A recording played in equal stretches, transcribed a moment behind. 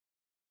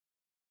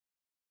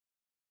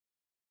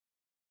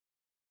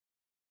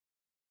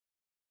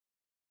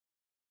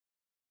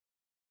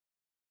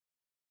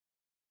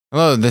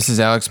Hello, this is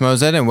Alex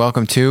Mozet, and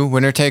welcome to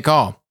Winner Take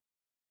All,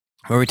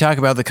 where we talk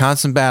about the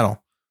constant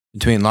battle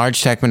between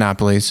large tech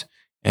monopolies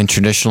and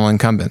traditional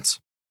incumbents.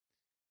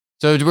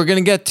 So we're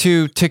going to get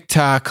to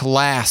TikTok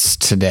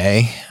last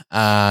today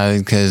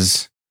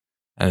because,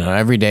 I don't know,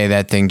 every day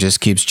that thing just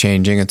keeps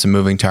changing. It's a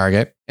moving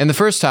target. And the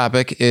first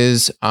topic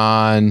is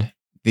on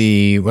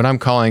what I'm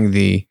calling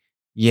the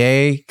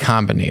Ye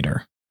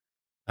Combinator.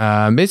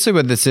 Basically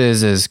what this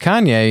is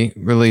Kanye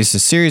released a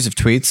series of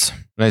tweets.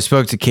 When I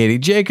spoke to Katie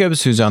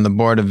Jacobs, who's on the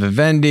board of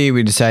Vivendi,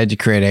 we decided to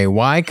create a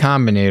Y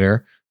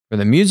Combinator for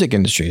the music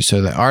industry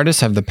so that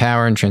artists have the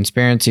power and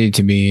transparency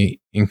to be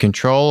in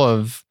control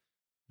of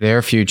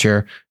their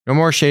future. No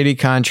more shady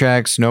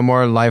contracts, no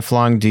more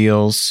lifelong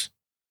deals.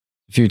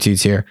 A few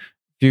tweets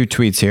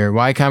here.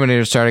 Y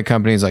Combinator started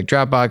companies like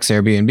Dropbox,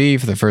 Airbnb.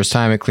 For the first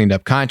time, it cleaned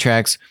up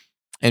contracts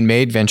and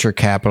made venture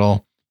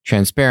capital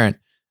transparent.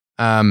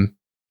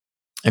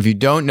 If you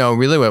don't know,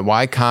 really what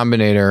Y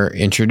Combinator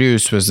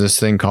introduced was this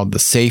thing called the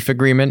SAFE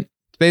agreement.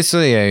 It's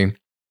basically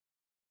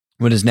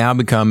what has now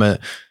become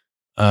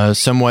a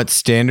somewhat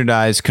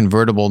standardized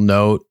convertible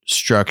note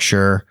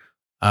structure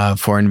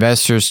for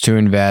investors to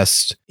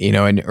invest,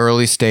 in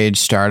early stage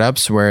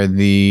startups where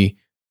the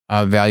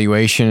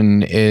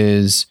valuation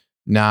is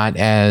not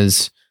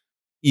as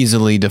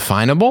easily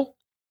definable.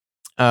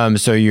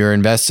 So you're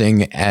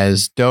investing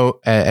as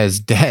debt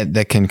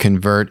that can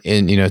convert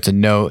in, it's a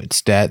note,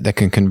 it's debt that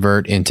can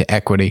convert into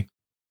equity.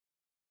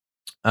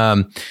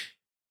 Actually,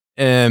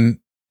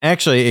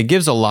 it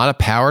gives a lot of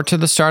power to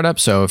the startup.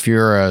 So if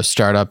you're a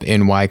startup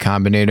in Y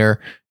Combinator,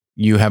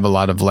 you have a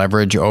lot of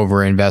leverage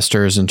over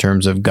investors in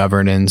terms of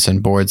governance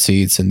and board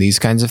seats and these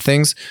kinds of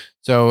things.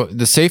 So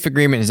the SAFE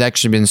agreement has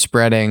actually been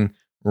spreading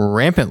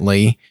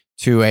rampantly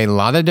to a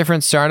lot of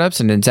different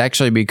startups, and it's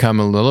actually become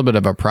a little bit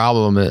of a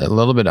problem, a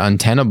little bit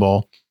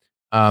untenable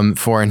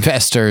for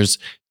investors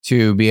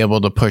to be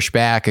able to push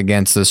back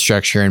against the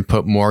structure and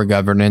put more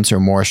governance or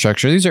more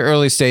structure. These are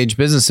early stage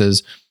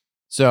businesses.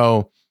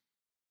 So,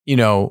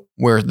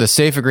 where the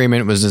SAFE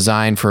agreement was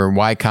designed for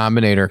Y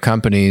Combinator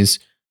companies,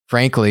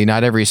 frankly,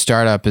 not every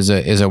startup is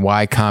a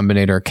Y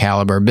Combinator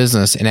caliber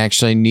business and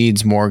actually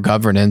needs more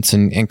governance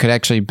and could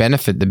actually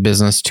benefit the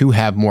business to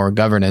have more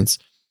governance.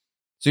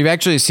 So you've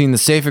actually seen the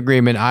SAFE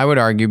agreement, I would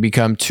argue,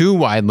 become too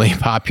widely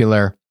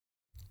popular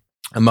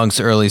amongst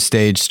early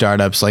stage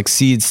startups, like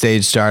seed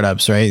stage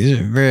startups, right?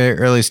 These are very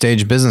early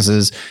stage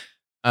businesses.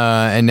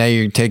 And now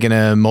you're taking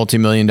a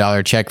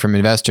multi-million-dollar check from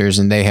investors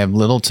and they have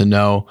little to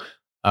no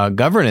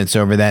governance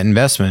over that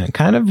investment.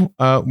 Kind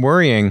of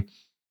worrying.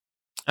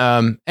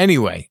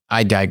 Anyway,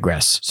 I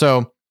digress.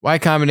 So Y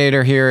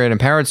Combinator here, it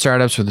empowered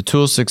startups with the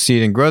tools to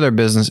succeed and grow their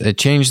business. It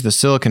changed the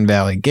Silicon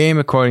Valley game,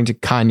 according to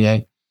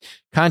Kanye.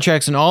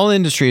 Contracts in all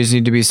industries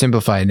need to be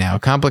simplified now.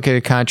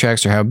 Complicated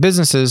contracts are how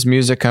businesses,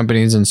 music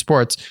companies, and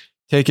sports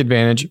take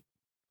advantage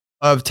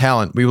of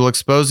talent. We will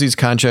expose these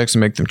contracts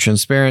and make them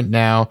transparent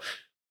now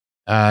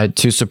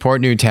to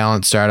support new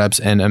talent startups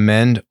and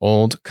amend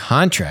old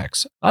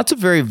contracts. Lots of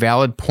very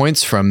valid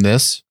points from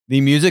this.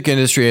 The music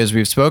industry, as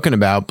we've spoken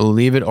about,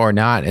 believe it or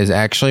not, is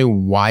actually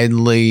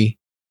widely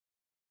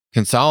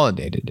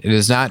consolidated. It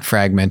is not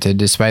fragmented,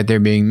 despite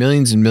there being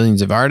millions and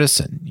millions of artists.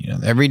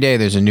 And every day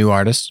there's a new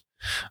artist.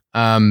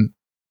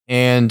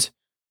 And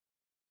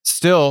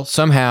still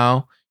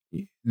somehow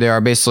there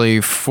are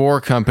basically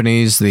four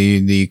companies,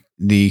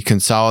 the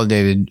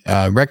consolidated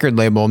record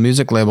label,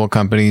 music label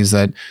companies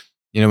that,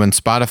 when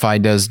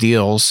Spotify does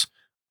deals,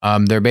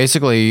 they're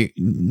basically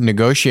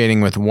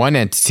negotiating with one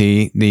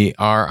entity, the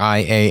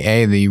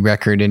RIAA, the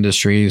Record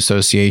Industry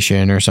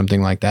Association or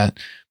something like that,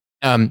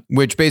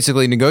 which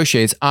basically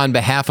negotiates on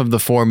behalf of the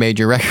four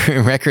major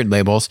record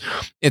labels.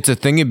 It's a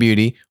thing of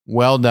beauty,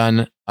 well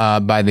done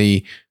by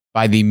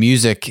the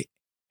music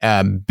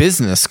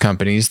business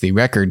companies, the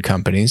record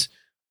companies.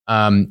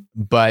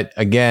 But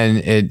again,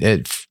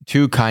 it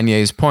to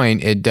Kanye's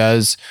point, it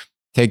does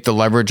take the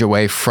leverage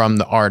away from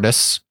the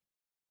artists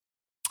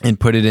and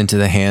put it into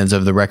the hands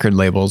of the record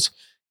labels.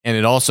 And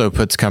it also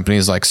puts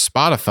companies like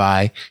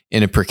Spotify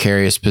in a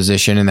precarious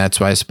position. And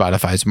that's why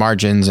Spotify's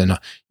margins, and,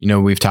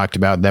 we've talked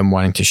about them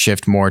wanting to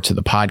shift more to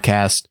the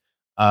podcast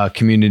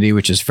community,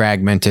 which is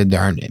fragmented. There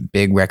aren't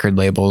big record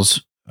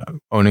labels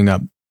owning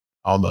up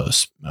all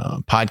those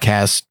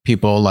podcast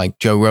people like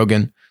Joe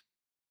Rogan.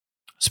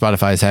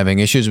 Spotify is having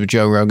issues with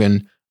Joe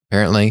Rogan,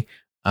 apparently,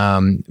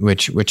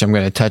 which I'm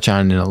going to touch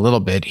on in a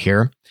little bit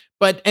here.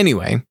 But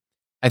anyway,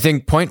 I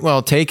think point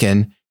well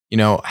taken.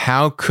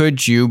 How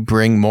could you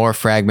bring more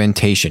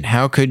fragmentation?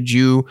 How could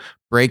you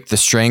break the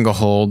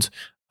stranglehold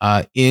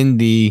in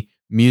the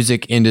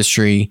music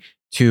industry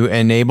to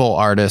enable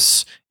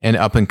artists and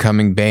up and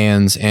coming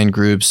bands and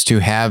groups to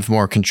have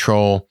more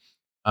control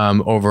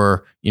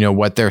over,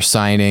 what they're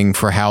signing,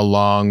 for how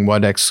long,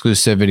 what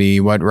exclusivity,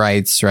 what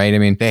rights, right? I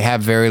mean, they have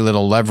very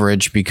little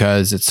leverage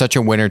because it's such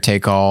a winner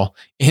take all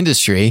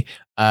industry.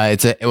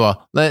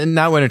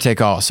 Not winner take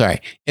all.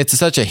 Sorry. It's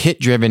such a hit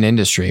driven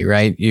industry,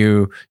 right?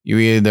 You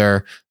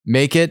either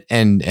make it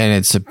and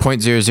it's a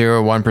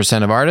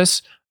 0.001% of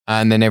artists,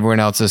 and then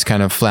everyone else is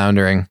kind of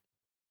floundering.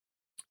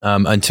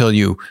 until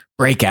you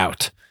break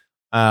out.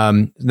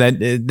 That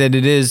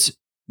it is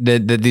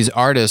that these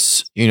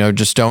artists,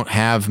 just don't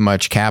have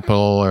much capital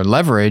or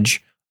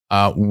leverage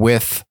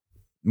with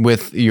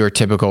your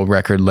typical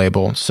record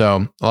label.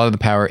 So a lot of the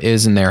power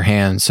is in their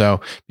hands.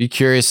 So be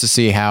curious to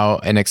see how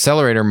an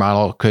accelerator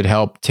model could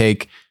help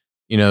take,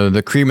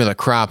 the cream of the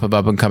crop of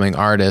up and coming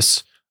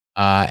artists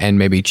and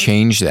maybe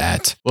change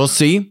that. We'll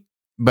see,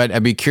 but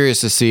I'd be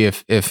curious to see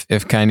if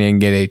Kanye can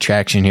get a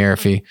traction here.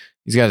 If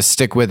he's got to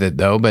stick with it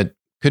though, but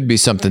could be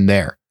something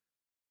there.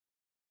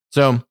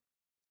 So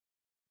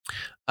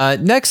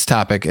next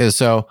topic is,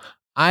 so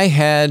I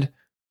had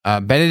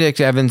Benedict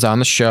Evans on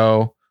the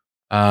show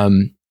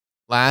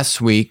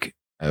last week.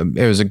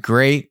 It was a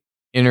great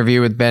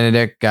interview with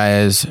Benedict.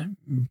 Guy is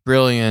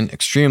brilliant,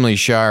 extremely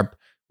sharp.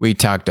 We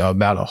talked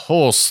about a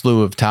whole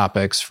slew of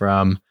topics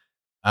from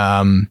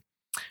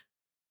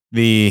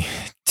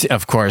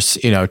of course,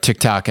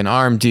 TikTok and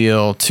ARM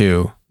deal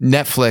to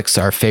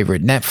Netflix, our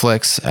favorite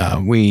Netflix.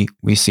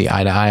 We see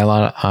eye to eye a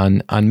lot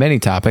on many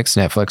topics,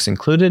 Netflix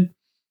included.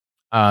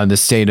 The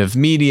state of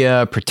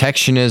media,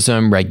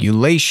 protectionism,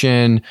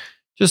 regulation,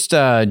 just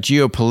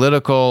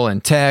geopolitical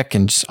and tech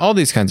and just all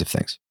these kinds of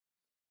things.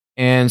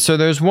 And so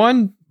there's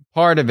one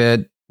part of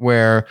it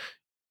where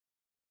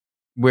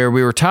we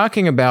were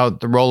talking about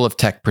the role of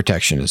tech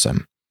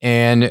protectionism,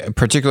 and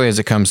particularly as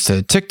it comes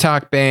to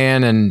TikTok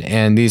ban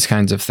and these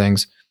kinds of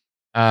things.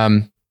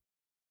 And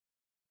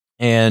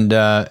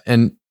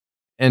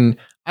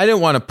I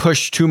didn't want to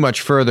push too much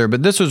further,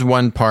 but this was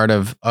one part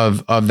of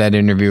that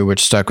interview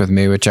which stuck with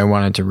me, which I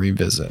wanted to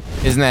revisit.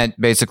 Isn't that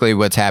basically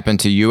what's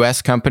happened to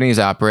U.S. companies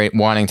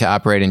wanting to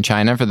operate in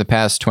China for the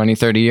past 20,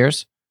 30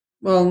 years?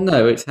 Well,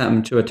 no, it's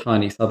happened to a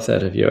tiny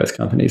subset of U.S.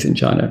 companies in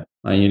China.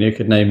 You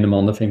could name them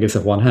on the fingers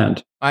of one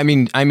hand. I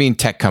mean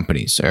tech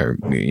companies, or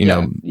tech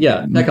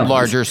companies.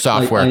 Larger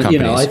software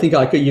companies. I think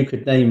you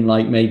could name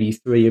like maybe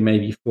 3 or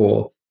maybe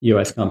 4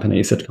 U.S.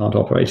 companies that can't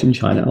operate in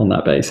China on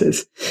that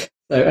basis.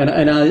 So,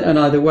 and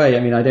either way,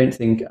 I don't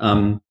think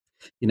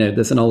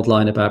there's an old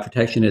line about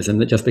protectionism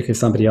that just because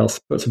somebody else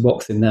puts a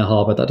box in their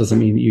harbor, that doesn't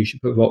mean that you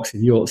should put a box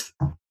in yours.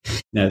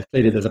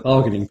 Clearly there's a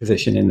bargaining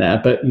position in there,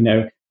 but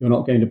you're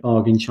not going to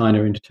bargain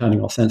China into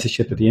turning off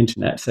censorship of the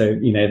internet. So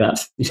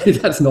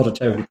that's not a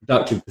totally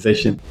productive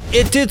position.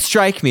 It did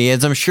strike me,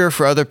 as I'm sure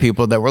for other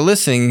people that were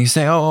listening, you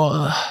say,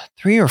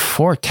 3 or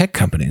 4 tech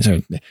companies.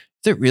 Is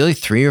it really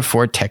 3 or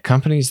 4 tech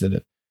companies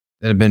that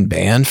have been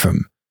banned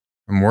from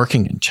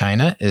working in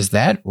China? Is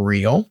that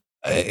real?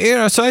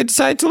 So I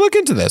decided to look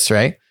into this,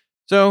 right?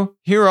 So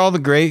here are all the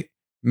great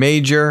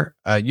major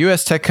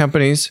U.S. tech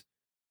companies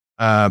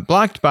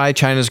blocked by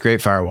China's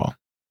Great Firewall.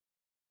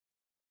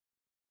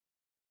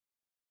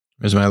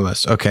 Here's my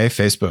list. Okay,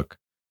 Facebook,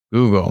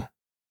 Google,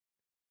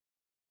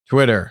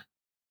 Twitter,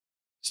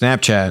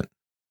 Snapchat.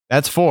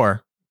 That's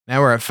 4.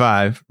 Now we're at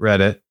 5.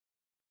 Reddit,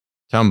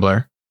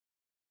 Tumblr,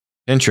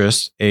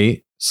 Pinterest,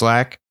 8,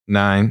 Slack,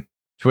 9,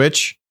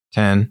 Twitch,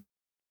 10,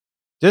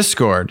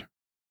 Discord,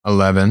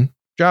 11,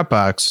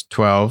 Dropbox,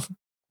 12,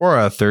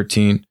 Quora,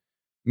 13,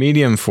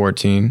 Medium,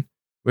 14,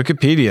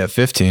 Wikipedia,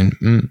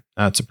 15.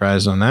 Not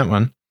surprised on that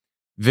one.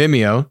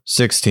 Vimeo,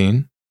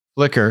 16,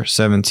 Flickr,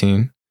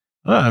 17.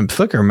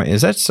 Flickr,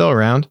 is that still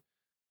around?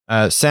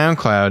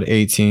 SoundCloud,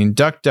 18,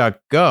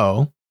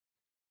 DuckDuckGo,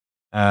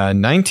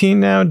 19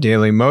 now,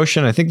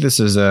 Dailymotion. I think this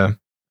is a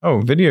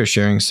video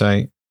sharing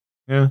site.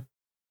 Yeah.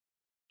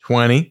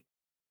 20.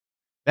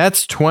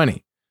 That's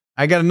 20.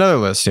 I got another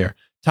list here.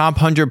 Top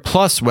 100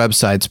 plus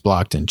websites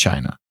blocked in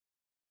China.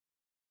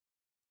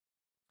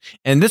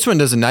 And this one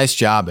does a nice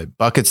job. It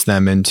buckets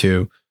them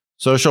into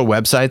social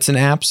websites and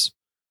apps.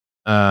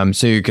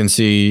 So you can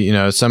see,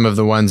 some of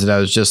the ones that I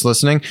was just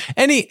listening.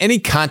 Any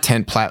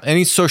content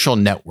any social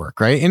network,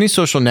 right? Any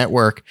social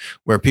network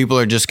where people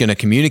are just going to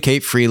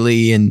communicate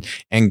freely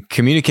and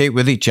communicate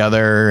with each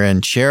other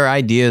and share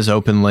ideas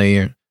openly,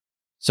 or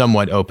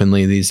somewhat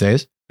openly these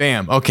days.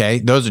 Bam. Okay,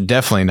 those are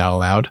definitely not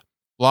allowed.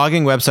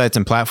 Blogging websites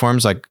and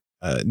platforms like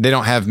they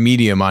don't have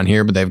Medium on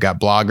here, but they've got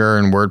Blogger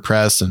and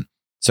WordPress, and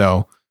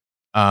so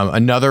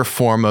another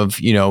form of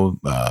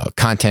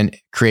content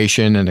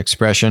creation and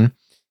expression.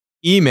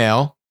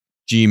 Email,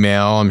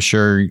 Gmail, I'm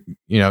sure,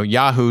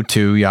 Yahoo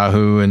too,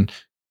 Yahoo, and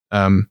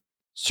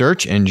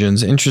search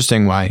engines.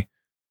 Interesting why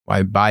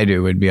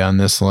Baidu would be on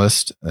this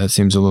list. That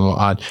seems a little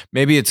odd.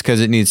 Maybe it's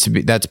because it needs to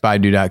be, that's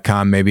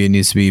Baidu.com. Maybe it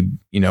needs to be,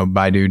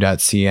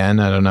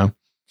 Baidu.cn. I don't know.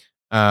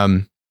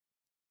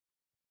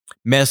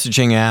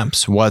 Messaging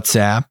apps,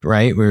 WhatsApp,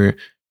 right? We were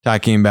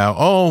talking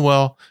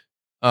about,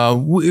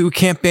 we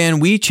can't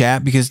ban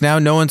WeChat because now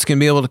no one's going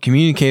to be able to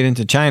communicate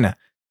into China.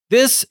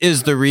 This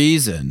is the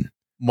reason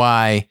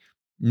why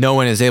no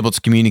one is able to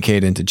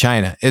communicate into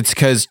China. It's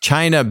because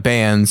China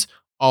bans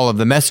all of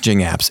the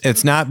messaging apps.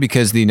 It's not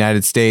because the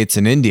United States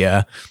and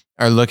India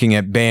are looking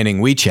at banning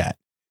WeChat.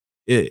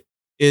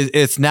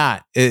 It's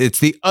not. It's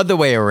the other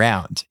way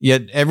around.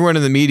 Yet everyone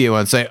in the media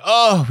wants to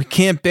say, we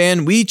can't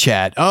ban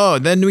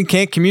WeChat. Then we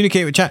can't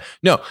communicate with China.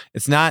 No,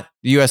 it's not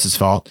the US's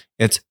fault.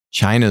 It's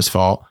China's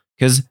fault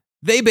because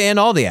they ban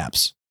all the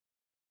apps.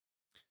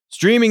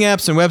 Streaming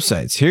apps and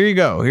websites. Here you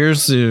go.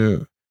 Here's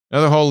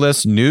another whole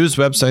list. News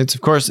websites,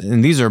 of course.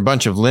 And these are a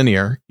bunch of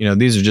linear.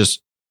 These are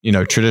just,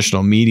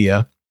 traditional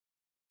media.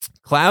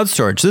 Cloud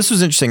storage. This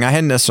was interesting. I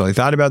hadn't necessarily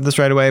thought about this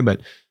right away,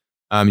 but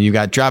you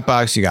got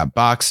Dropbox, you got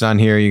Box on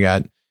here. You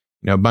got,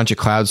 a bunch of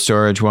cloud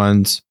storage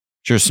ones.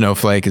 Sure,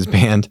 Snowflake is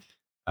banned,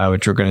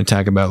 which we're going to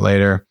talk about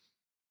later.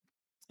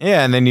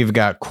 Yeah, and then you've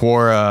got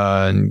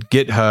Quora and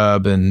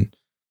GitHub and,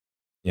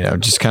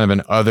 just kind of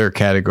an other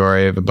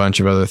category of a bunch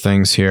of other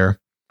things here.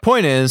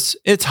 Point is,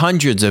 it's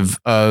hundreds of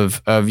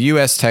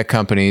US tech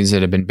companies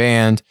that have been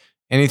banned.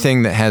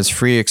 Anything that has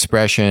free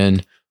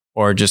expression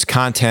or just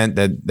content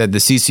that the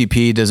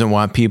CCP doesn't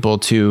want people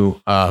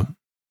to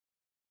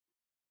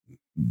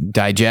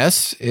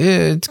digest,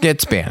 it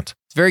gets banned.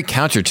 It's very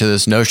counter to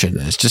this notion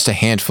that it's just a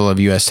handful of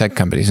US tech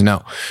companies.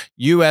 No,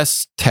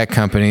 US tech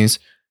companies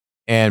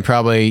and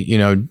probably,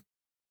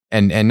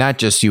 and not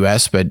just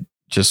US, but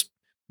just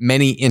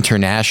many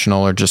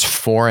international or just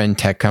foreign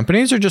tech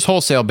companies are just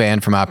wholesale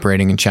banned from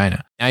operating in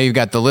China. Now you've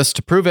got the list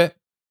to prove it.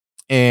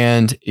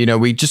 And,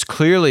 we just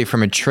clearly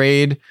from a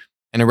trade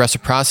and a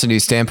reciprocity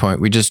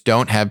standpoint, we just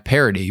don't have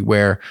parity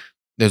where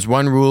there's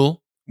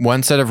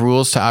one set of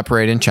rules to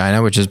operate in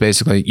China, which is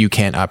basically you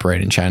can't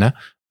operate in China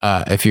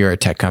if you're a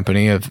tech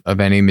company of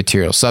any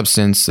material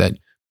substance that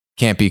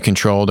can't be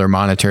controlled or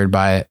monitored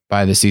by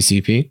the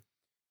CCP.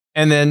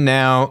 And then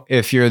now,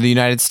 if you're the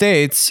United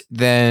States,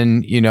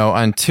 then,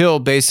 until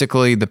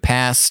basically the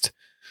past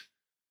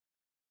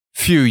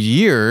few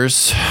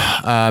years,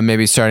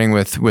 maybe starting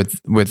with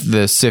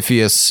the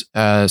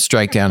CFIUS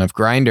strike down of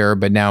Grindr,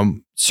 but now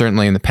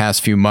certainly in the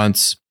past few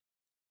months,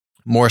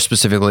 more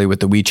specifically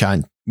with the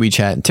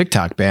WeChat and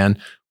TikTok ban,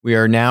 we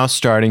are now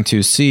starting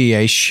to see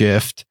a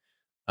shift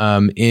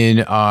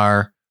in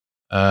our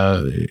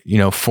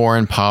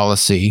foreign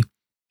policy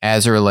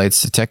as it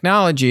relates to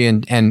technology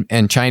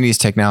and Chinese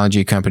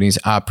technology companies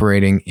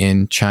operating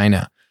in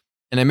China.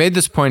 And I made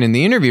this point in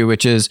the interview,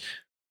 which is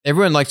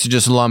everyone likes to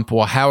just lump,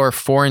 well, how are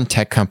foreign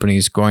tech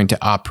companies going to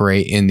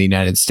operate in the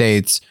United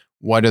States?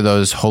 What are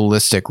those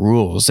holistic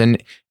rules?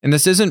 And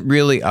this isn't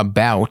really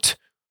about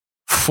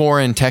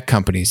foreign tech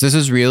companies. This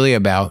is really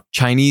about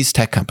Chinese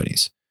tech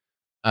companies.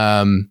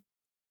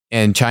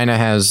 And China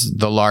has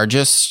the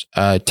largest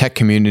tech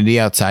community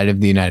outside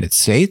of the United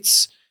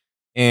States.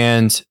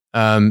 And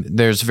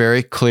there's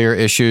very clear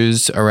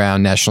issues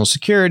around national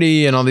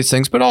security and all these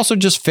things, but also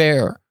just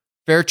fair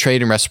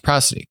trade and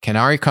reciprocity. Can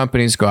our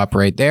companies go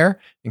operate there?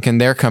 And can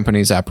their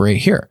companies operate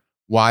here?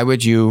 Why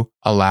would you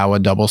allow a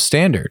double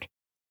standard?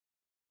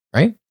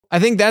 Right? I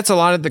think that's a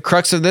lot of the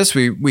crux of this.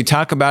 We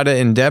talk about it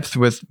in depth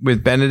with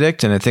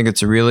Benedict, and I think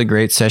it's a really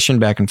great session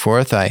back and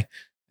forth. I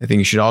think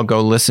you should all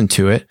go listen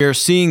to it. We're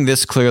seeing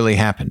this clearly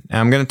happen. Now,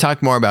 I'm going to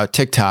talk more about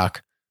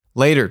TikTok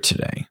later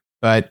today,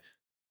 but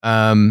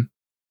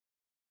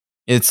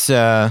it's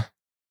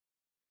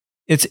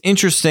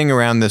interesting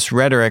around this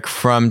rhetoric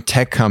from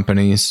tech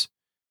companies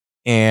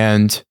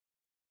and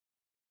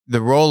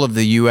the role of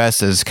the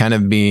U.S. as kind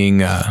of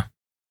being an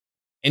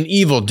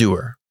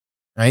evildoer,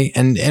 right?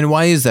 And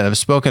why is that? I've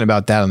spoken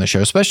about that on the show,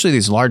 especially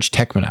these large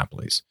tech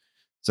monopolies.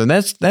 So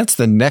that's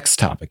the next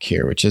topic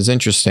here, which is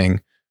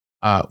interesting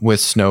with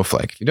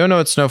Snowflake. If you don't know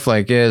what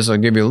Snowflake is, I'll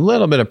give you a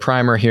little bit of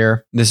primer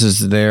here. This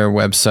is their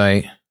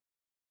website.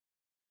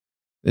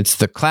 It's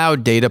the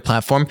cloud data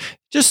platform.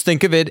 Just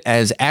think of it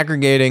as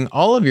aggregating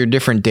all of your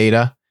different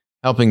data,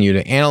 helping you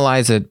to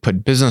analyze it,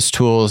 put business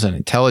tools and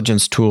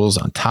intelligence tools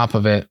on top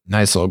of it.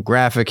 Nice little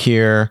graphic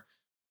here.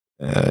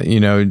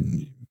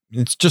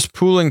 It's just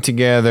pooling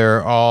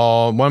together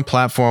all one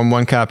platform,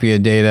 one copy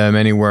of data,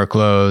 many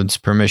workloads,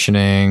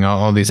 permissioning,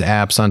 all these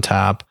apps on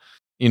top.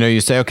 You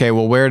say, okay,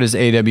 well, where does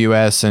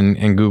AWS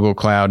and Google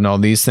Cloud and all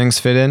these things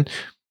fit in?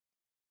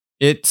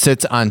 It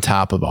sits on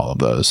top of all of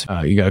those.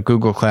 You got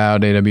Google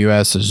Cloud,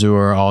 AWS,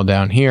 Azure, all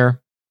down here.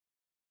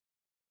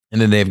 And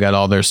then they've got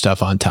all their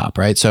stuff on top,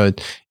 right? So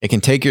it can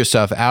take your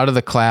stuff out of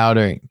the cloud,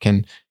 or it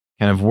can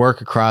kind of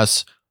work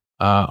across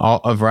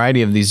a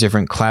variety of these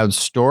different cloud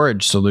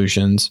storage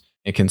solutions.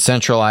 It can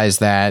centralize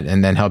that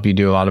and then help you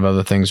do a lot of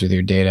other things with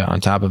your data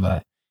on top of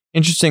that.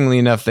 Interestingly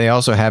enough, they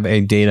also have a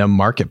data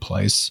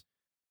marketplace.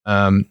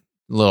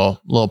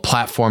 Little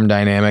platform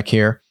dynamic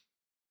here.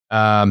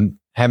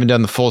 Haven't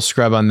done the full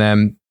scrub on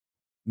them.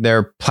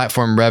 Their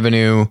platform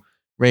revenue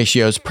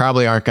ratios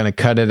probably aren't going to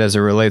cut it as it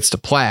relates to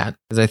Plaid,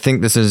 because I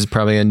think this is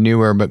probably a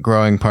newer but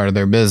growing part of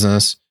their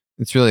business.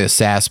 It's really a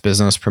SaaS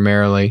business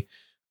primarily.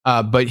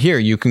 But here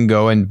you can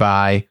go and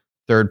buy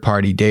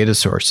third-party data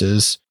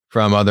sources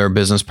from other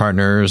business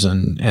partners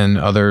and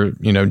other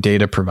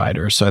data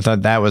providers. So I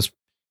thought that was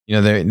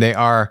they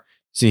are,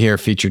 see here,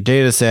 featured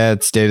data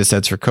sets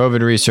for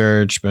COVID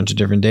research, a bunch of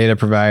different data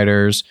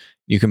providers.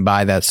 You can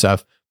buy that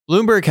stuff.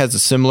 Bloomberg has a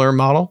similar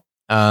model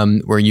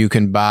where you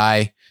can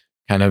buy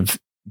kind of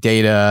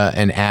data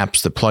and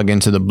apps that plug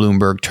into the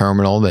Bloomberg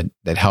terminal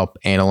that help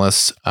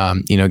analysts,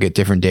 get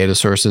different data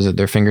sources at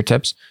their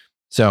fingertips.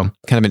 So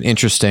kind of an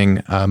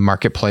interesting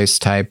marketplace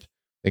type,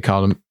 they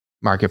call them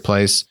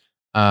marketplace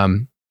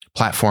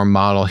platform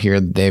model here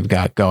that they've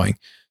got going.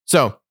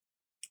 So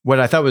What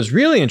I thought was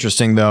really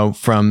interesting, though,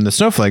 from the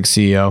Snowflake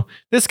CEO,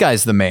 this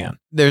guy's the man.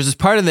 There's this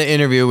part of the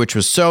interview which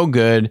was so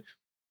good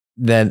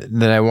that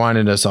I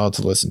wanted us all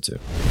to listen to.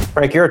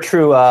 Frank, you're a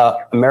true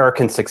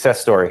American success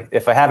story.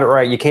 If I have it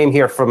right, you came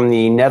here from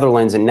the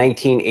Netherlands in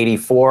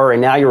 1984,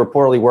 and now you're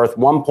reportedly worth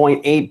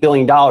 $1.8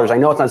 billion. I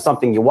know it's not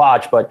something you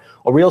watch, but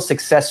a real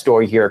success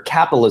story here.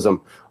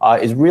 Capitalism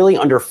is really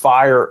under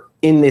fire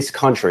in this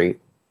country.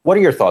 What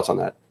are your thoughts on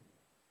that?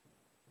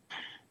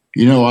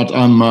 You know what?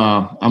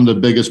 I'm the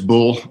biggest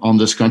bull on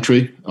this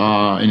country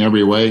in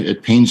every way.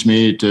 It pains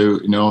me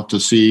to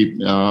see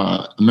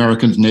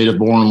Americans,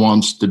 native-born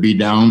ones, to be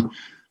down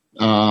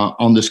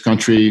on this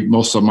country.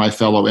 Most of my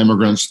fellow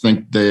immigrants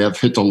think they have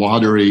hit the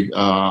lottery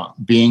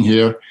being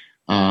here.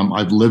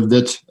 I've lived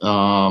it.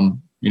 I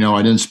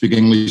didn't speak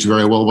English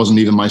very well. It wasn't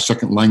even my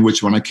second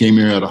language when I came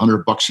here. I had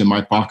 $100 in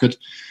my pocket.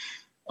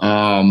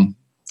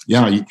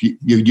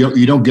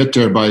 You don't get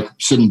there by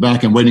sitting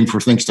back and waiting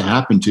for things to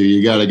happen to you.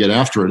 You got to get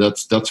after it.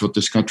 That's what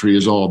this country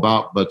is all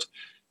about. But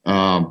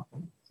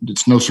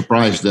it's no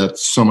surprise that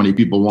so many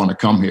people want to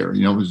come here.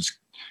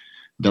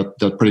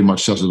 That pretty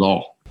much says it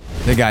all.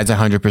 The guy's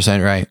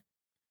 100% right.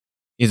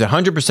 He's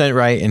 100%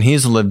 right, and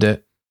he's lived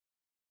it.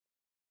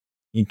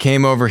 He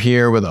came over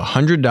here with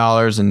 $100 in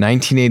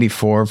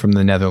 1984 from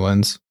the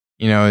Netherlands.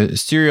 A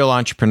serial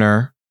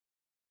entrepreneur.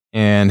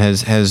 And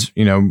has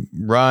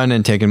run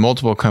and taken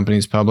multiple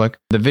companies public.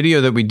 The video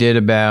that we did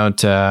about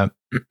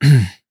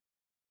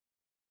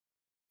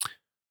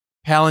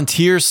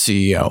Palantir's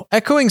CEO,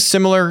 echoing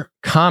similar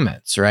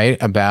comments, right,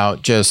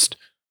 about just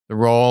the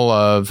role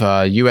of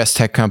U.S.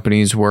 tech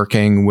companies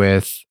working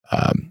with,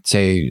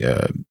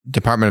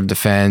 Department of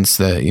Defense,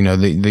 the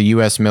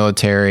U.S.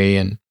 military,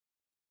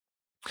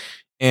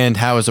 and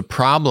how it's a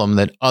problem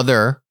that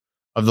other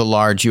of the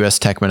large U.S.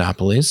 tech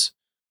monopolies,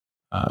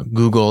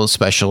 Google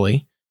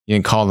especially. You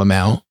can call them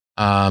out.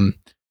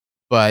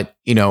 But,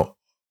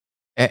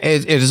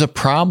 it is a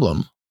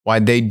problem why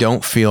they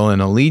don't feel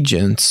an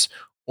allegiance,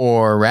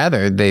 or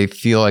rather they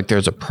feel like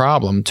there's a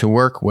problem to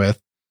work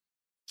with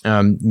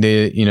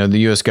the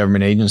U.S.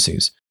 government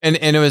agencies. And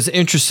it was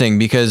interesting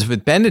because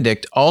with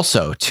Benedict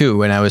also, too,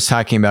 when I was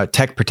talking about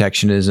tech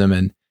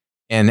protectionism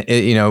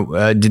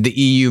did the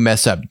EU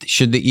mess up?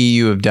 Should the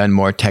EU have done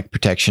more tech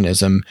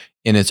protectionism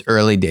in its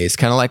early days,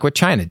 kind of like what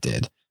China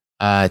did?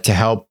 To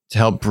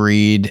help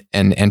breed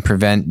and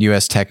prevent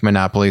U.S. tech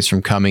monopolies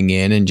from coming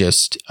in and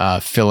just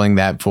filling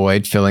that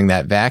void, filling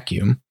that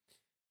vacuum,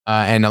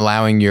 and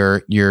allowing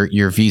your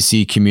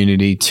VC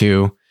community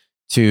to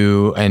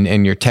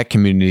and your tech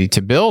community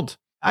to build.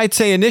 I'd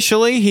say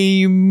initially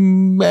he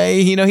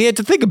had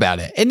to think about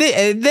it, and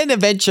then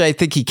eventually I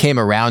think he came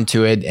around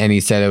to it and he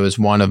said it was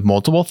one of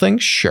multiple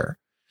things. Sure,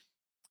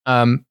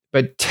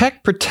 but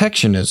tech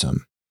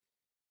protectionism,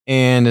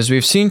 and as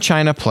we've seen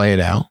China play it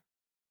out.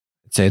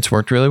 Say it's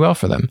worked really well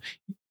for them.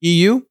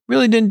 EU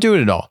really didn't do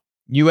it at all.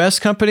 US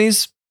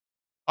companies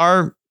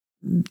are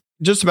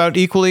just about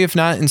equally, if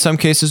not in some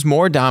cases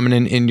more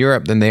dominant in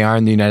Europe than they are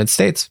in the United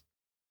States.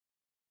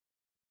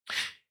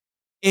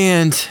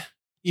 And,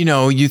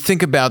 you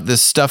think about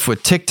this stuff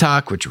with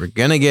TikTok, which we're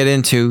going to get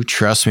into.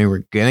 Trust me,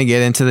 we're going to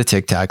get into the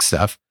TikTok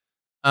stuff.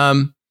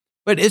 But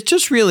it's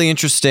just really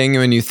interesting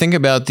when you think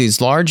about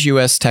these large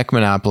US tech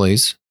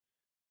monopolies.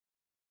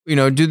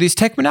 Do these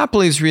tech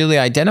monopolies really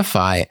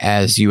identify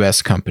as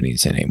U.S.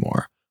 companies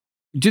anymore?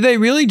 Do they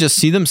really just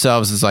see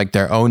themselves as like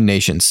their own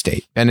nation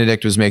state?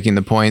 Benedict was making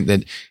the point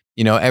that,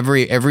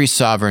 every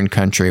sovereign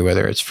country,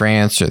 whether it's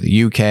France or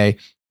the UK,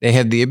 they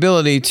have the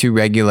ability to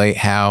regulate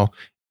how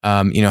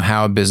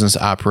a business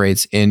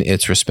operates in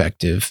its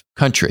respective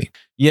country.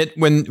 Yet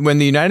when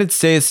the United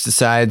States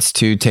decides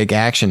to take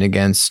action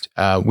against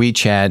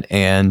WeChat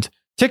and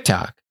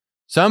TikTok,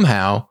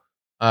 somehow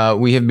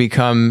we have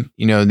become,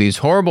 these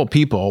horrible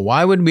people.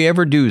 Why would we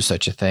ever do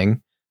such a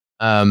thing?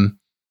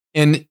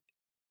 It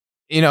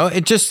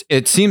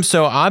seems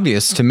so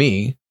obvious to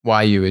me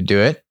why you would do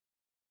it.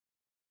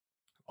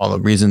 All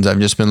the reasons I've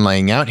just been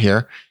laying out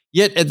here.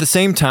 Yet at the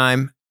same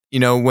time,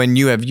 when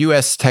you have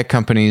U.S. tech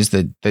companies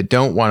that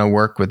don't want to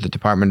work with the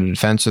Department of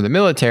Defense or the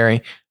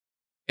military,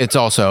 it's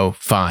also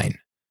fine.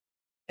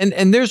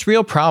 And there's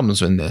real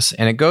problems in this.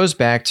 And it goes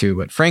back to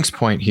what Frank's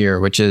point here,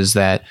 which is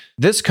that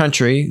this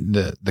country,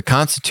 the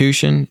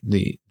Constitution,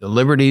 the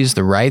liberties,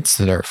 the rights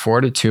that are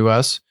afforded to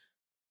us,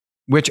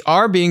 which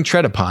are being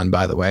tread upon,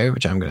 by the way,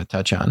 which I'm going to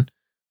touch on,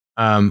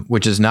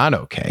 which is not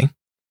okay,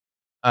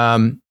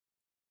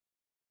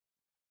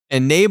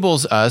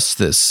 enables us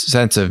this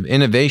sense of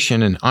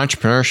innovation and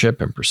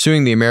entrepreneurship and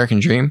pursuing the American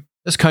dream.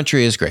 This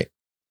country is great.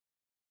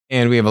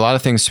 And we have a lot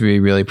of things to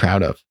be really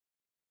proud of.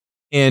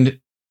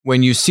 And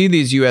when you see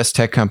these U.S.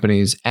 tech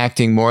companies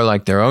acting more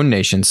like their own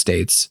nation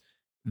states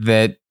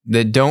that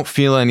don't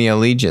feel any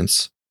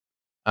allegiance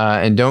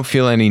and don't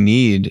feel any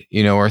need,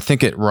 or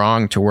think it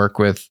wrong to work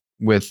with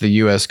the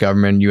U.S.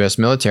 government, U.S.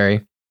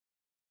 military,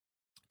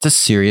 it's a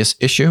serious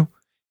issue.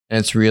 And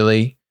it's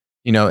really,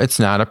 it's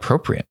not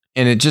appropriate.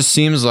 And it just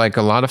seems like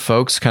a lot of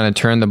folks kind of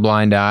turn the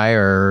blind eye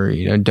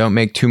or, don't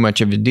make too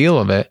much of a deal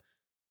of it.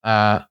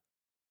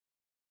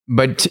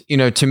 But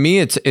to me,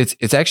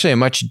 it's actually a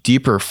much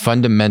deeper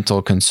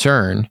fundamental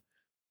concern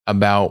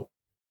about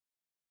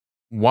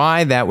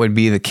why that would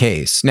be the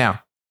case.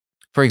 Now,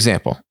 for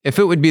example, if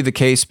it would be the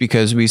case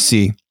because we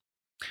see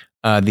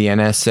the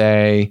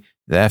NSA,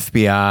 the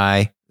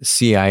FBI, the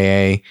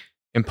CIA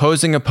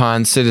imposing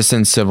upon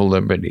citizens civil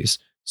liberties,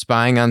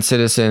 spying on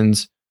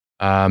citizens,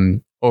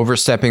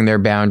 overstepping their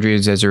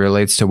boundaries as it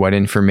relates to what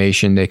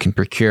information they can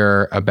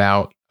procure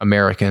about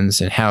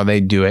Americans and how they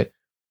do it.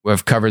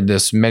 We've covered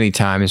this many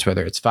times,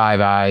 whether it's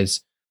Five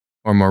Eyes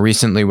or more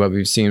recently what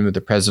we've seen with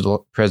the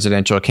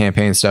presidential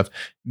campaign stuff.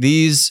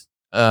 These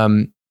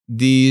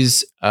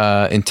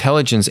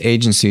intelligence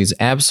agencies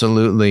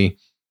absolutely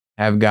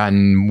have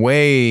gotten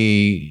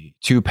way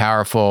too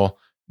powerful.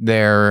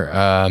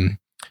 Their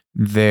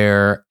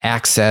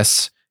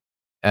access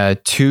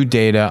to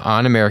data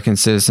on American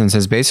citizens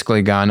has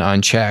basically gone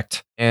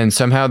unchecked, and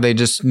somehow they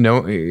just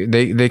know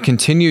they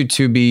continue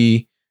to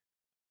be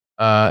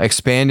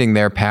expanding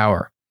their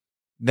power.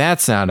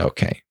 That's not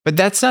okay. But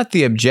that's not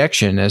the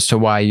objection as to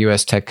why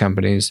U.S. tech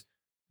companies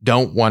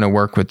don't want to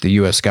work with the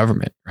U.S.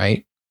 government,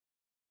 right?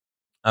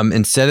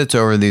 Instead, it's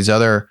over these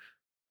other,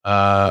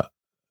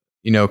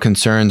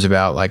 concerns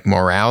about like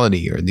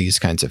morality or these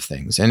kinds of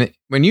things. And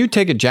when you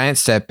take a giant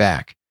step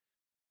back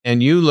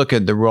and you look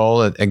at the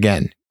role,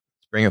 again,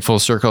 let's bring it full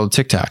circle to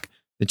TikTok,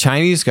 the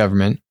Chinese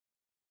government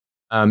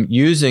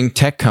using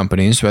tech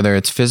companies, whether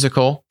it's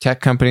physical tech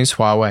companies,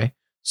 Huawei,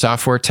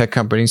 software tech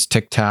companies,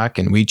 TikTok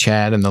and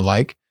WeChat and the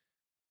like,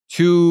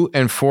 to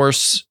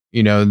enforce,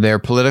 their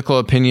political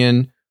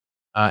opinion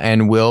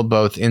and will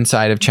both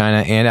inside of China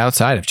and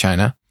outside of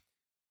China.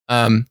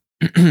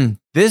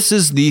 This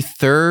is the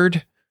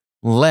third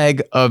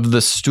leg of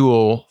the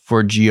stool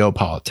for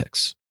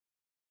geopolitics.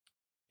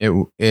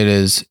 It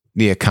is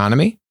the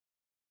economy,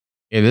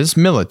 it is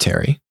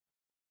military,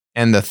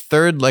 and the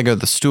third leg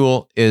of the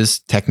stool is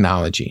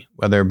technology,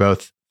 whether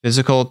both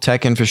physical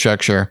tech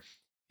infrastructure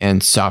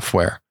and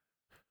software.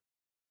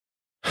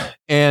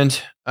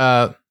 And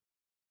for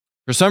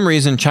some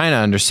reason, China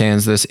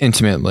understands this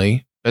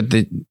intimately,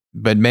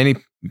 but many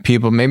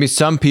people, maybe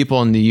some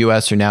people in the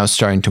U.S. are now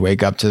starting to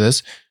wake up to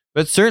this.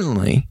 But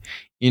certainly,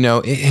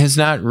 it has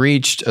not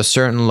reached a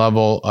certain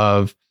level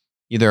of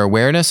either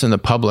awareness in the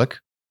public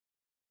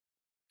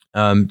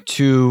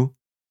to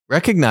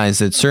recognize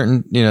that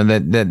certain,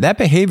 that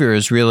behavior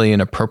is really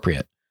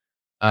inappropriate,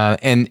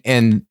 and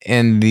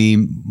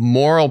the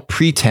moral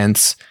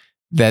pretense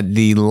that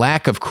the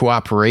lack of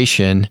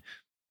cooperation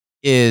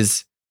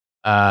is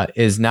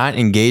not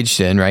engaged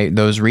in, right?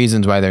 Those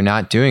reasons why they're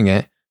not doing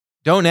it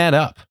don't add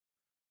up,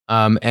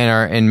 and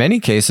are in many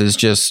cases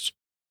just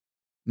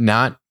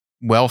not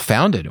well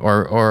founded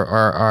or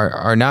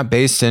are not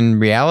based in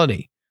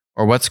reality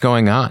or what's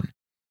going on.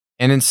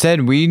 And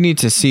instead, we need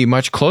to see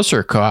much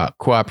closer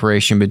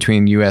cooperation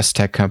between U.S.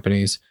 tech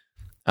companies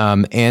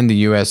and the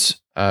U.S.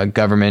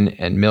 Government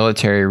and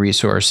military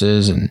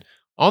resources and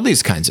all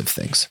these kinds of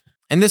things.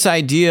 And this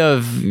idea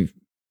of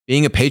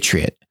being a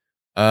patriot,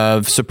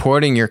 of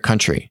supporting your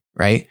country,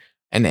 right?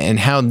 And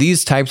how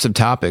these types of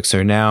topics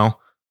are now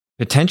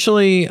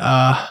potentially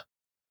like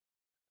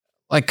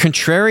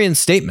contrarian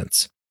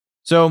statements.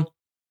 So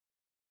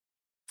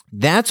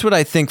that's what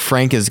I think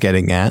Frank is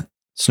getting at,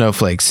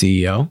 Snowflake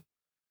CEO.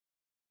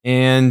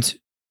 And,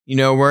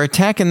 we're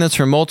attacking this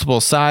from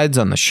multiple sides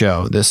on the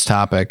show, this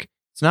topic.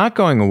 It's not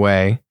going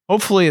away.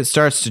 Hopefully it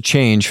starts to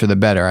change for the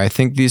better. I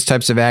think these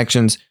types of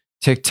actions,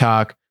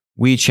 TikTok,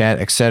 WeChat,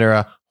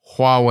 etc.,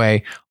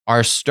 Huawei,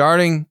 are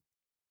starting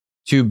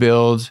to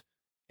build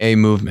a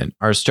movement,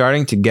 are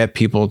starting to get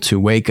people to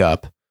wake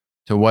up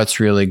to what's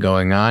really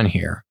going on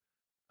here.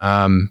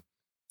 And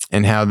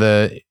how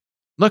the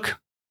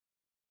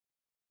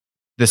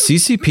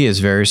CCP is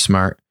very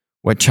smart.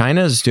 What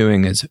China is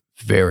doing is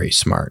very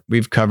smart.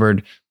 We've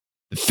covered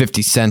the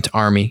 50 Cent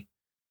Army.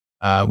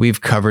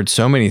 We've covered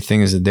so many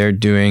things that they're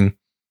doing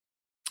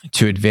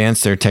to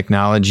advance their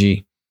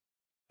technology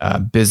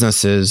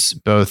businesses,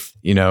 both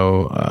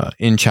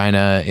in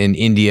China, in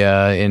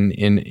India,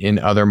 in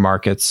other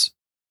markets,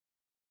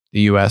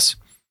 the U.S.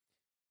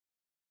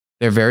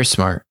 They're very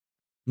smart.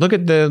 Look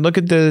at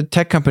the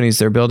tech companies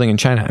they're building in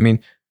China. I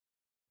mean,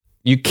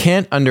 you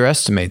can't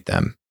underestimate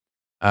them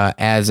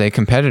as a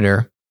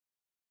competitor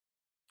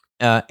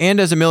and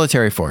as a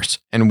military force,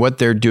 and what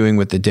they're doing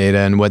with the data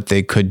and what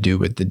they could do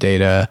with the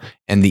data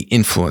and the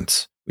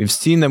influence. We've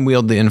seen them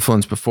wield the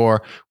influence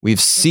before. We've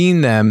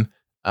seen them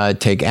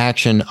take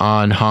action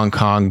on Hong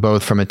Kong,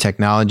 both from a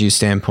technology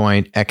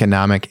standpoint,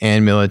 economic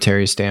and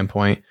military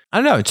standpoint. I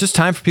don't know. It's just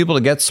time for people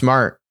to get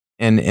smart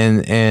and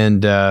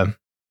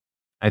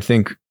I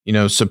think,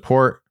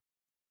 support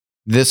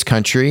this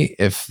country.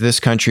 If this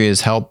country has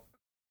helped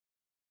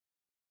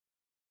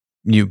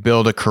you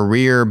build a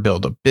career,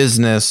 build a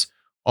business,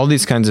 all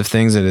these kinds of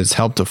things that has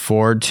helped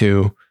afford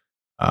to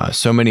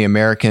so many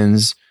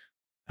Americans,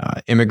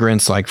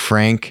 immigrants like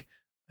Frank,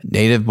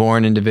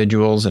 native-born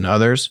individuals and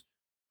others.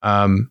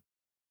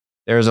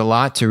 There's a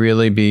lot to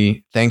really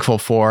be thankful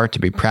for, to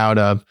be proud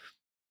of,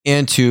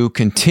 and to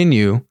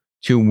continue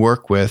to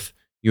work with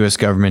U.S.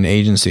 government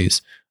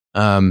agencies,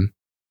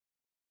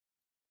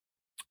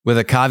 with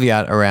a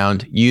caveat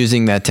around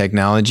using that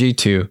technology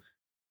to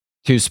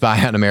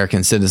spy on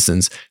American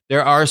citizens.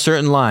 There are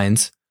certain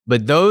lines,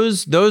 but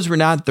those were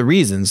not the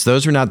reasons.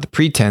 Those were not the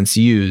pretense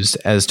used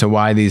as to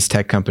why these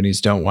tech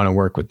companies don't want to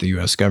work with the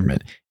U.S.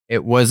 government.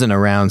 It wasn't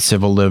around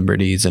civil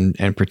liberties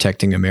and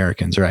protecting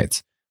Americans'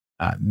 rights.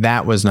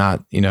 That was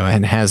not,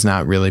 and has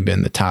not really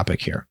been the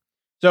topic here.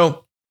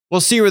 So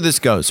we'll see where this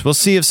goes. We'll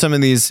see if some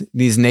of these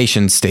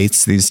nation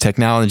states, these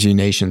technology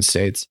nation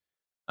states,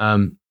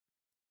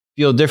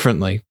 feel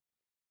differently.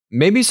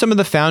 Maybe some of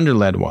the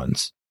founder-led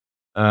ones,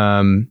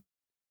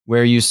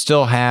 where you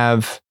still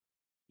have,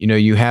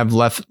 you have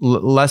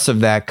less of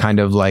that kind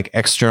of like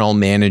external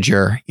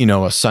manager, a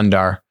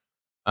Sundar,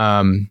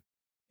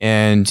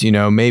 and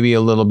maybe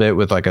a little bit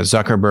with like a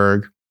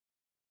Zuckerberg.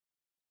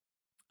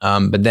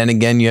 But then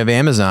again, you have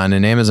Amazon,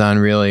 and Amazon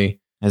really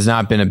has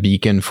not been a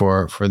beacon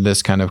for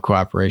this kind of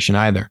cooperation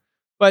either.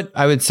 But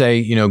I would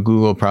say,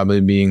 Google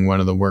probably being one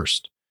of the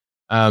worst.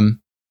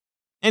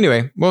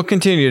 Anyway, we'll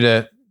continue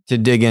to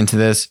dig into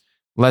this.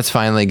 Let's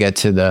finally get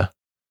to the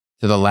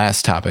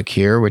last topic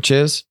here, which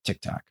is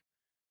TikTok.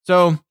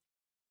 So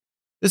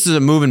this is a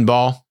moving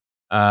ball.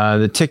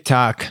 The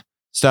TikTok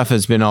stuff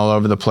has been all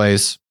over the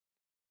place.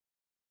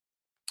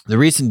 The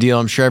recent deal,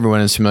 I'm sure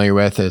everyone is familiar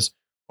with, is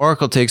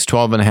Oracle takes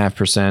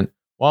 12.5%,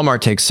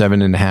 Walmart takes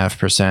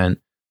 7.5%,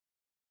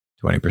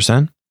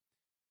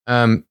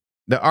 20%.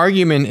 The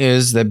argument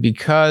is that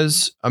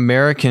because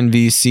American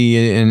VC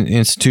and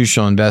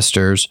institutional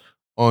investors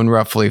own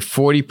roughly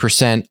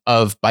 40%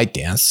 of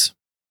ByteDance,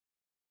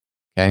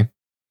 okay,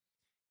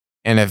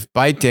 and if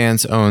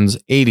ByteDance owns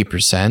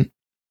 80%,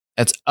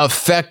 that's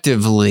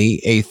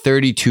effectively a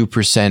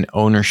 32%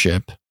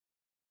 ownership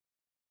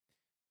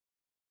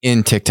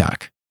in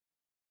TikTok.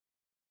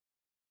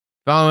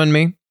 Following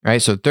me? Right?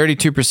 So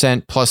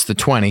 32% plus the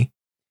 20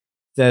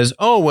 says,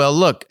 oh, well,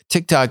 look,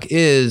 TikTok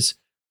is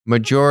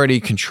majority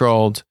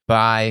controlled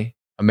by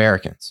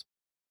Americans.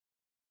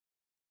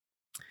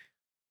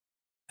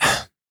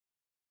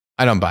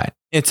 I don't buy it.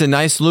 It's a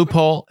nice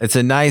loophole. It's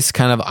a nice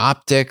kind of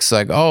optics,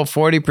 like,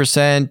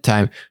 40%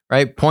 times,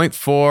 right?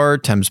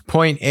 0.4 times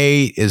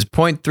 0.8 is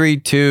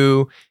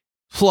 0.32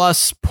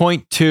 plus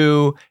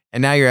 0.2.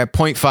 And now you're at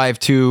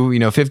 0.52,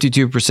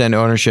 52%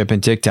 ownership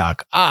in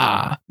TikTok.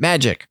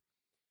 Magic.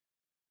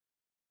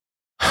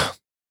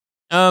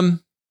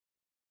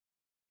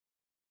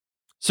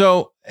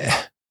 So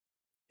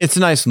it's a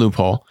nice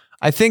loophole.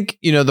 I think,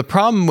 the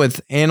problem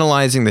with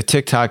analyzing the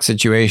TikTok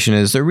situation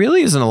is there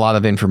really isn't a lot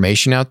of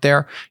information out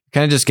there. You're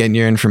kind of just getting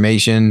your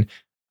information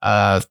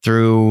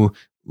through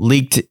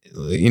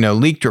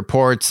leaked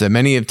reports that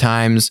many of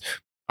times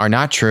are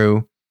not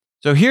true.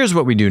 So here's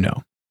what we do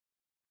know.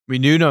 We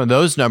do know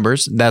those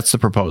numbers. That's the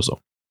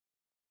proposal.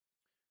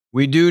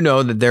 We do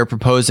know that they're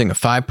proposing a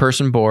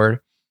 5-person board,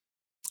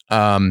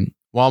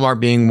 Walmart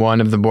being one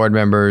of the board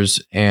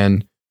members,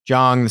 and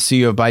Zhang, the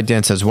CEO of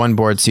ByteDance, has 1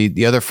 board seat.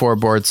 The other 4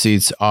 board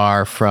seats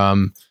are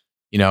from,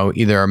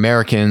 either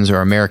Americans or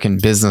American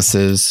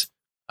businesses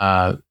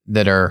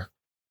that are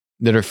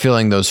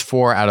filling those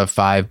 4 out of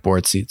 5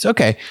 board seats.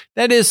 Okay,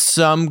 that is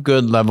some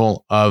good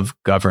level of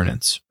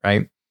governance,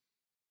 right?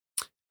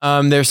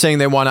 They're saying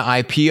they want an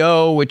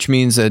IPO, which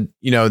means that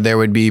there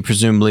would be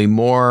presumably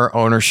more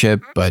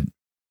ownership, but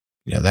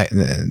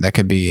that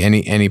could be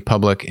any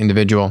public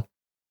individual.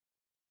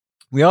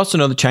 We also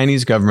know the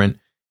Chinese government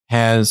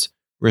has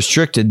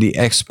restricted the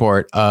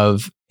export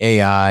of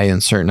AI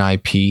and certain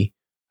IP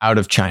out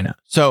of China.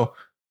 So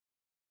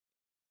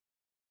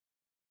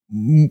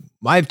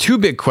I have 2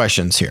 big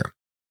questions here.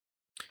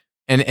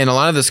 And a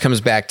lot of this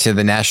comes back to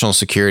the national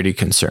security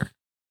concern.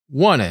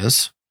 One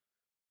is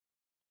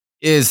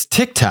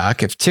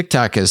TikTok, if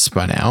TikTok is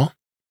spun out,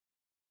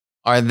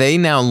 are they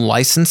now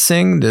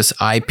licensing this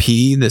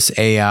IP, this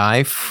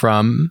AI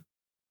from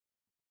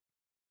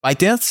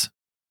ByteDance?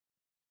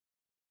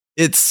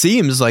 It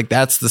seems like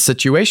that's the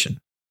situation.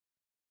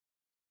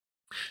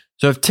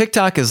 So if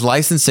TikTok is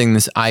licensing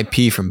this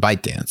IP from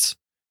ByteDance,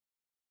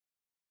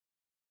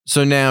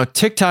 so now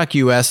TikTok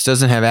US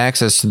doesn't have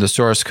access to the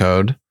source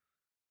code,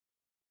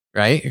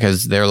 right?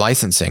 Because they're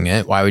licensing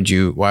it. Why would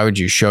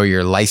you show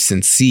your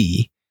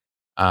licensee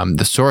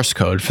the source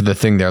code for the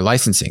thing they're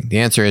licensing? The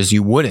answer is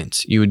you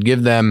wouldn't. You would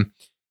give them,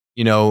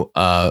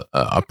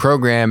 a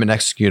program, an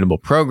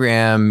executable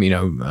program,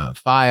 a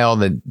file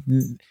that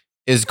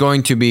is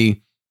going to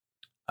be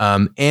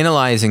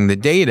analyzing the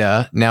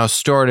data now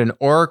stored in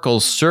Oracle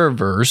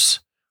servers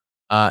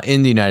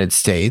in the United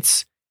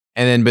States.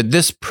 And then, but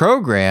this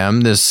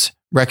program,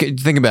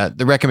 think about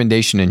the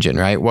recommendation engine,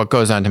 right? What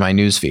goes onto my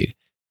newsfeed?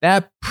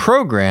 That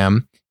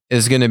program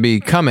is going to be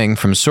coming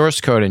from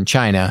source code in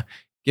China,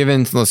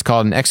 given, let's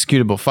call it an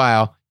executable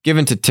file,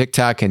 given to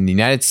TikTok in the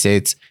United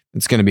States.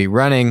 It's going to be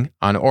running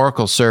on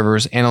Oracle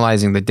servers,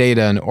 analyzing the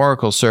data in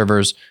Oracle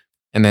servers,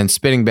 and then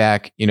spitting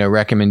back,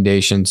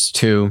 recommendations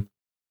to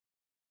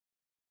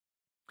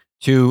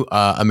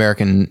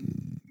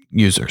American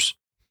users.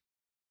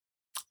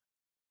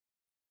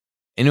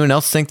 Anyone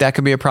else think that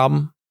could be a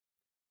problem?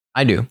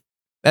 I do.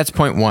 That's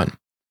point one.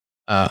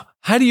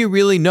 How do you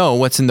really know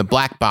what's in the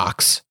black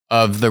box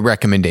of the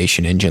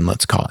recommendation engine,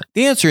 let's call it?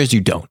 The answer is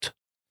you don't.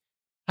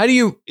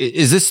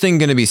 Is this thing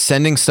going to be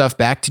sending stuff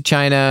back to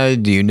China?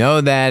 Do you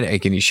know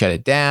that? Can you shut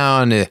it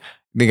down?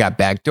 They got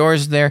back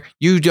doors there.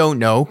 You don't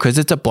know because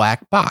it's a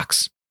black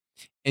box.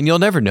 And you'll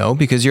never know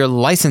because you're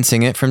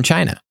licensing it from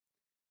China.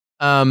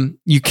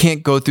 You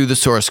can't go through the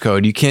source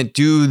code. You can't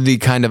do the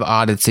kind of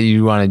audits that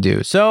you want to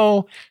do.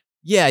 So,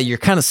 yeah, you're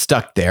kind of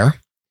stuck there.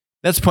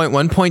 That's point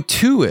one. Point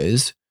two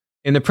is,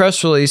 in the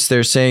press release,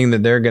 they're saying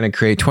that they're going to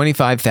create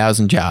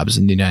 25,000 jobs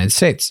in the United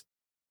States.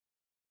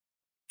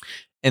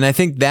 And I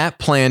think that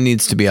plan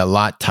needs to be a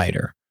lot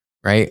tighter,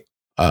 right?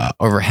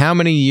 Over how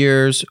many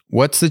years?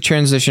 What's the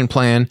transition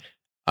plan?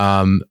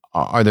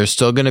 Are there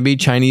still going to be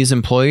Chinese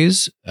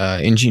employees,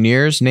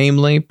 engineers,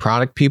 namely,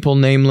 product people,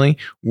 namely,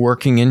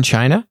 working in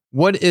China?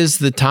 What is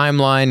the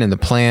timeline and the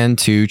plan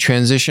to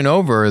transition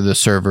over the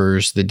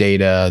servers, the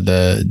data,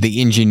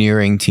 the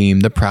engineering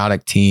team, the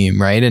product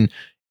team, right? And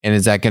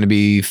is that going to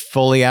be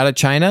fully out of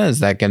China? Is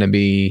that going to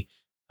be,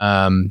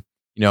 a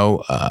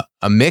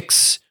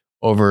mix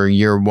over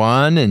year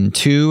 1 and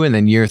 2, and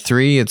then year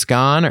 3, it's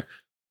gone?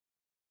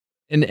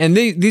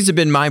 These have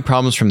been my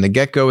problems from the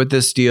get-go with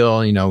this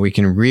deal. You know, we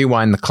can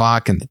rewind the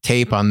clock and the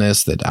tape on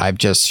this, that I've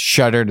just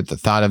shuddered at the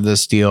thought of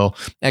this deal.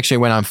 Actually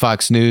went on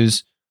Fox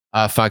News,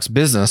 Fox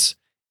Business,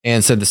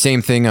 and said the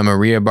same thing on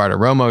Maria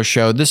Bartiromo's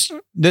show.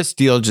 This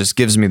deal just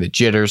gives me the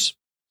jitters.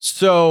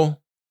 So,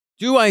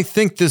 do I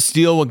think this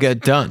deal will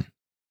get done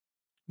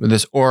with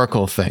this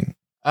Oracle thing?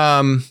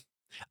 I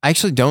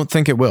actually don't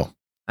think it will.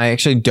 I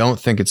actually don't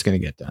think it's going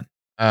to get done.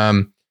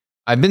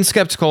 I've been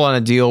skeptical on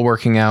a deal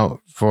working out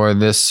for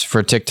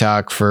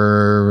TikTok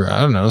for,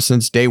 I don't know,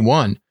 since day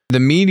one. The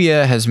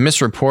media has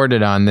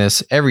misreported on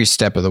this every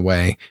step of the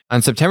way.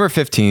 On September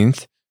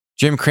 15th,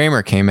 Jim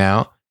Cramer came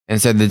out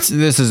and said that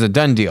this is a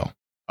done deal,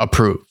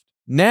 approved.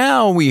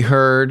 Now we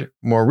heard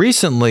more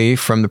recently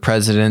from the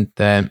president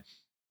that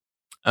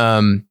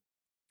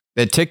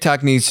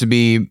TikTok needs to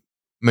be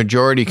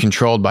majority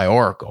controlled by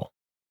Oracle.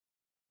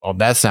 Well,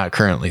 that's not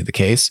currently the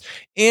case.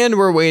 And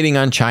we're waiting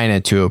on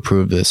China to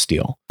approve this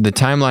deal. The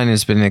timeline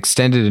has been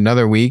extended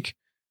another week.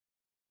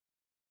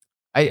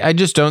 I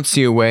just don't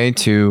see a way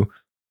to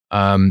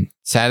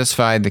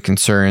satisfy the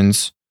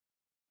concerns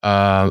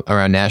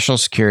around national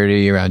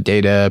security, around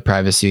data,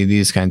 privacy,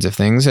 these kinds of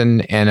things,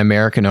 and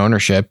American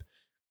ownership.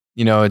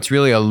 You know, it's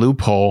really a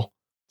loophole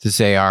to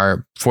say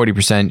our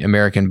 40%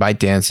 American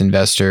ByteDance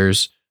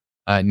investors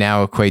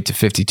now equate to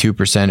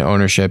 52%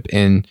 ownership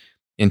in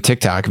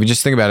TikTok. If you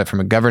just think about it from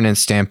a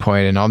governance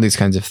standpoint and all these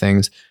kinds of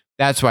things,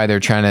 that's why they're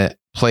trying to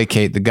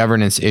placate the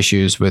governance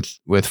issues with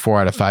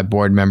 4 out of 5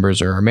 board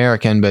members are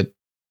American. But,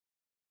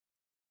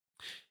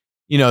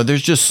 you know,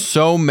 there's just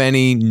so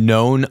many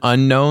known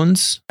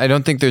unknowns. I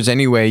don't think there's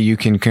any way you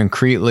can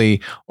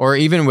concretely, or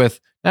even with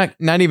not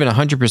even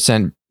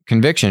 100%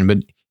 conviction, but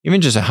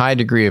even just a high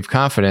degree of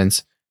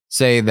confidence,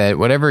 say that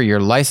whatever you're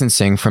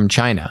licensing from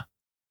China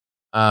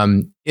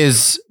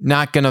is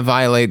not going to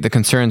violate the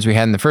concerns we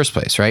had in the first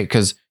place, right?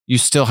 Because you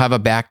still have a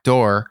back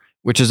door,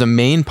 which is a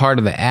main part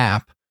of the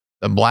app,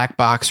 the black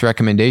box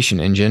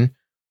recommendation engine,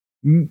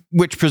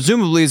 which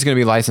presumably is going to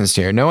be licensed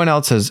here. No one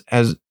else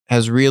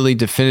has really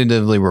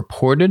definitively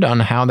reported on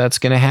how that's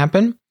going to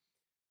happen.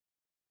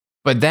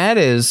 But that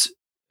is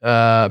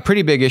a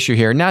pretty big issue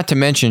here, not to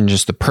mention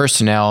just the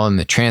personnel and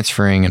the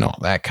transferring and all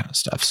that kind of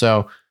stuff.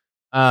 So,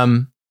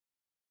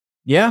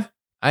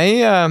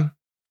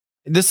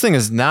 this thing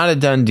is not a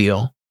done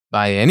deal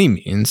by any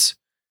means.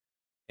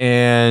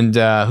 And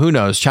who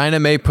knows? China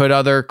may put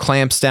other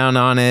clamps down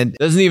on it.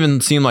 Doesn't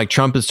even seem like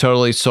Trump is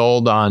totally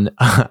sold on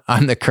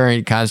the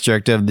current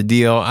construct of the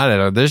deal. I don't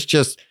know.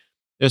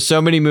 There's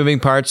so many moving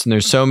parts, and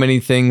there's so many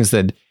things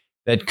that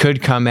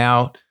could come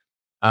out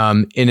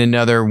in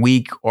another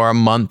week or a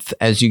month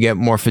as you get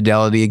more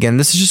fidelity. Again,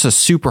 this is just a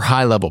super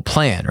high level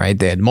plan, right?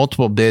 They had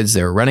multiple bids.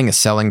 They were running a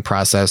selling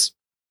process.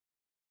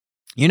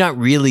 You're not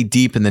really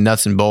deep in the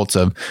nuts and bolts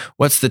of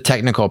what's the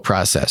technical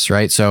process,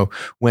 right? So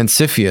when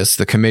CFIUS,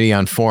 the Committee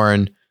on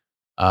Foreign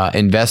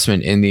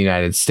Investment in the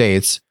United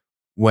States,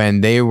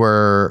 when they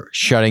were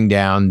shutting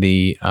down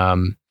the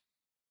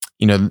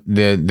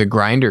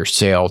Grindr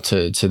sale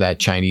to that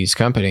Chinese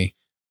company,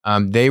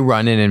 they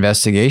run an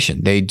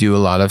investigation. They do a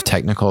lot of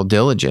technical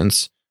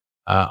diligence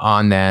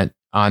on that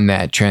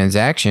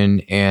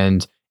transaction,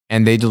 and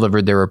they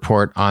delivered their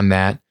report on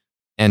that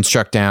and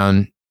struck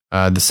down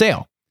the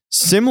sale.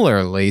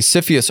 Similarly,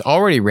 CFIUS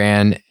already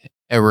ran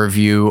a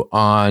review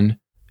on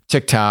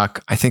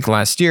TikTok. I think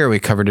last year we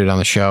covered it on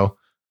the show,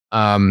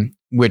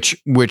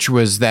 which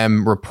was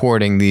them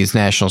reporting these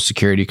national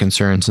security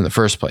concerns in the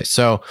first place.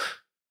 So,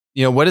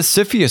 you know, what is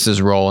CFIUS's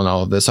role in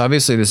all of this?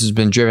 Obviously, this has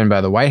been driven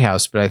by the White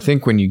House, but I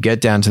think when you get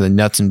down to the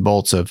nuts and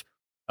bolts of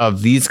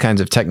these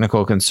kinds of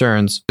technical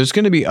concerns, there's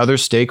going to be other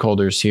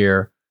stakeholders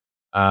here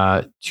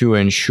to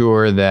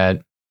ensure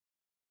that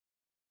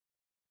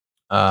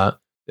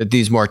that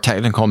these more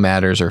technical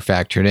matters are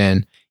factored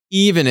in,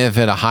 even if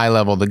at a high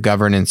level, the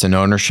governance and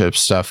ownership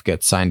stuff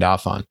gets signed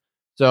off on.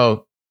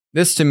 So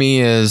this to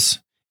me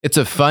it's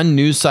a fun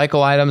news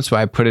cycle item. So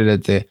I put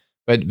it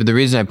but the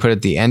reason I put it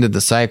at the end of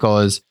the cycle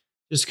is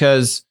just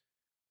because,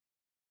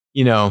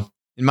 in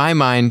my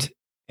mind,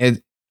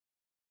 it's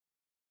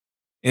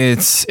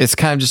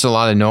kind of just a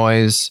lot of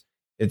noise.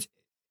 The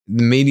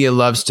media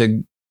loves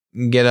to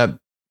get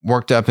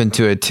worked up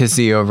into a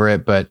tizzy over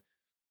it, but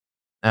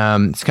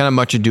it's kind of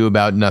much ado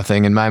about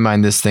nothing. In my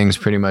mind, this thing's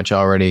pretty much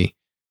already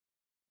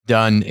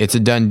done. It's a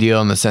done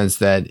deal in the sense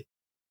that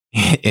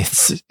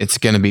it's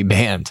going to be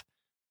banned.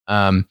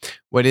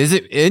 What is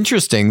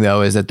interesting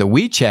though is that the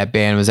WeChat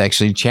ban was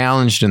actually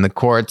challenged in the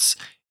courts,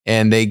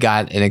 and they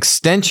got an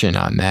extension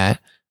on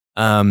that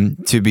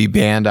to be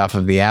banned off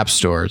of the app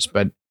stores.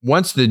 But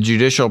once the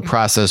judicial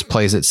process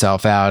plays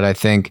itself out, I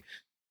think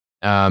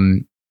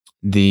the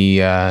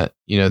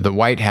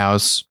White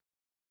House,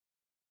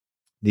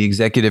 the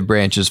executive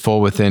branch, is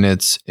full within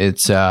its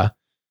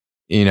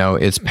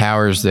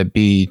powers that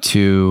be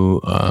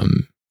to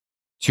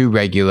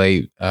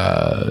regulate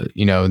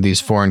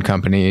these foreign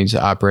companies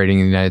operating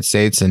in the United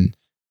States, and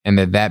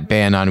that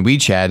ban on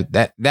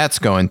WeChat that's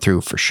going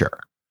through for sure.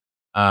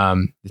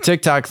 The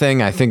TikTok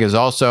thing I think is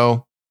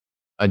also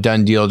a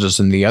done deal, just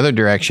in the other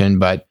direction,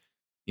 but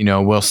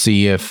we'll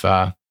see if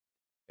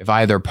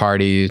either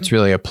party, it's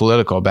really a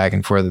political back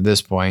and forth at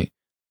this point.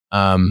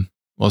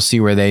 We'll see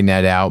where they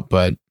net out,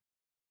 but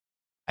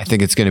I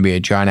think it's going to be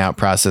a drawn out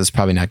process.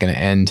 Probably not going to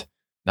end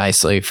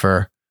nicely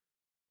for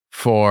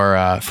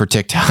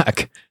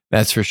TikTok.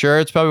 That's for sure.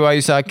 It's probably why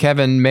you saw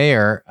Kevin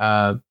Mayer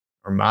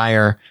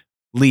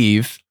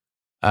leave.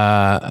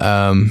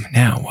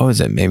 Now, what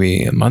was it?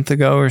 Maybe a month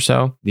ago or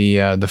so.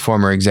 The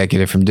former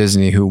executive from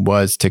Disney, who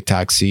was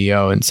TikTok's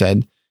CEO, and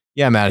said,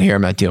 "Yeah, I'm out of here.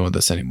 I'm not dealing with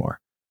this anymore."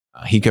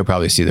 He could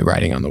probably see the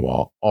writing on the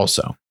wall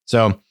also.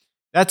 So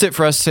that's it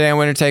for us today on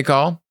Winner Take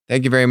All.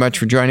 Thank you very much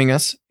for joining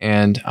us,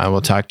 and I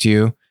will talk to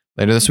you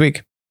later this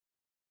week.